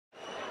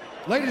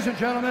Ladies and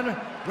gentlemen,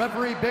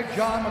 referee Big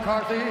John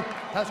McCarthy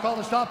has called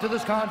a stop to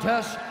this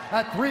contest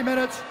at 3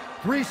 minutes,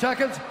 3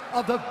 seconds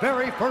of the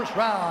very first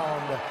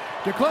round,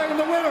 declaring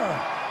the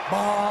winner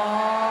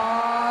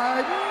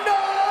by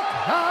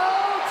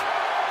knockout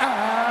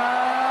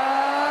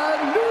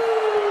and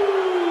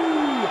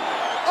new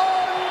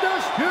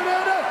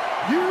undisputed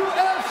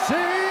UFC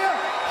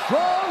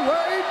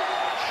strawweight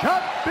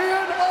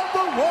champion of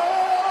the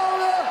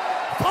world,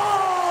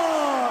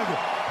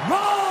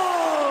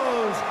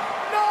 Rose Namajunas.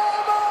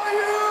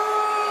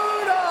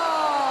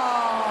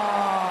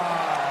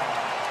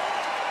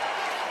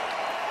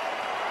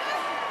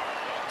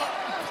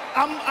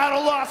 I'm at a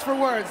loss for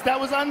words. That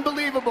was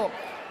unbelievable.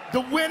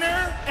 The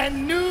winner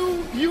and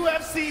new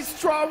UFC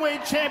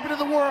strawweight champion of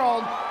the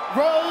world,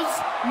 Rose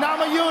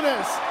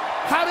Namajunas.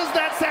 How does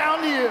that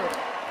sound to you?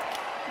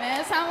 Man,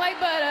 it sounds like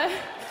butter.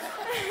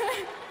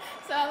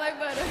 Sound like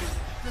butter.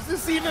 Does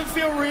this even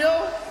feel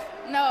real?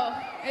 No,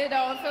 it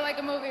don't. I feel like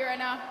a movie right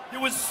now. There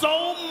was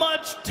so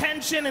much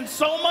tension and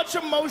so much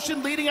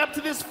emotion leading up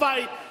to this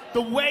fight.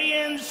 The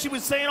weigh-ins, she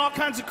was saying all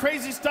kinds of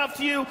crazy stuff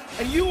to you,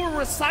 and you were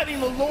reciting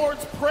the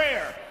Lord's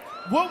Prayer.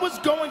 What was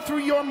going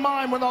through your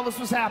mind when all this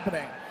was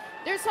happening?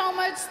 There's so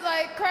much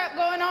like crap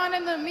going on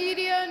in the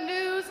media,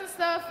 news and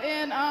stuff,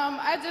 and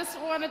I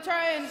just want to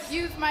try and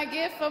use my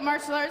gift of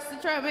martial arts to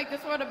try and make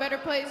this world a better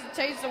place and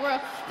change the world.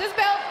 This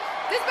belt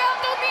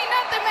don't mean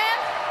nothing, man.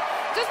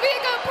 Just be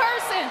a good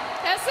person.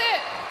 That's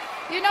it.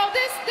 You know,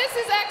 this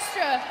is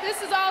extra.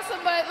 This is awesome,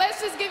 but let's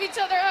just give each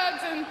other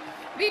hugs and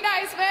be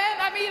nice,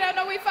 man. I mean, I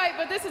know we fight,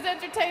 but this is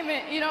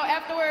entertainment. You know,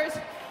 afterwards,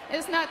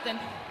 it's nothing.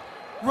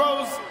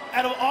 Rose,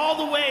 out of all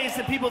the ways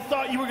that people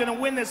thought you were going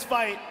to win this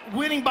fight,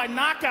 winning by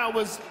knockout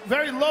was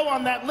very low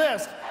on that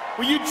list.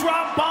 Where you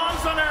dropped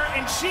bombs on her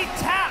and she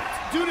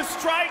tapped due to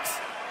strikes,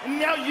 and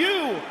now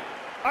you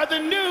are the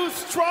new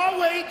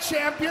strawweight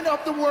champion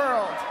of the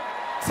world.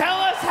 Tell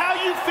us how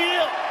you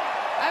feel.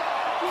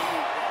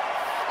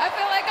 I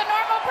feel like a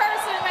normal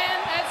person,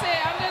 man. That's it.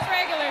 I'm just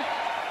regular.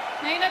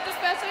 Ain't nothing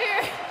special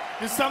here.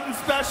 There's something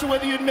special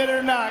whether you admit it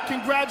or not.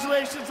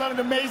 Congratulations on an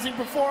amazing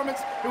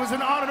performance. It was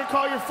an honor to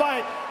call your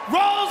fight.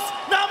 Rose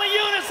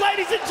Namajunas,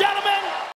 ladies and gentlemen.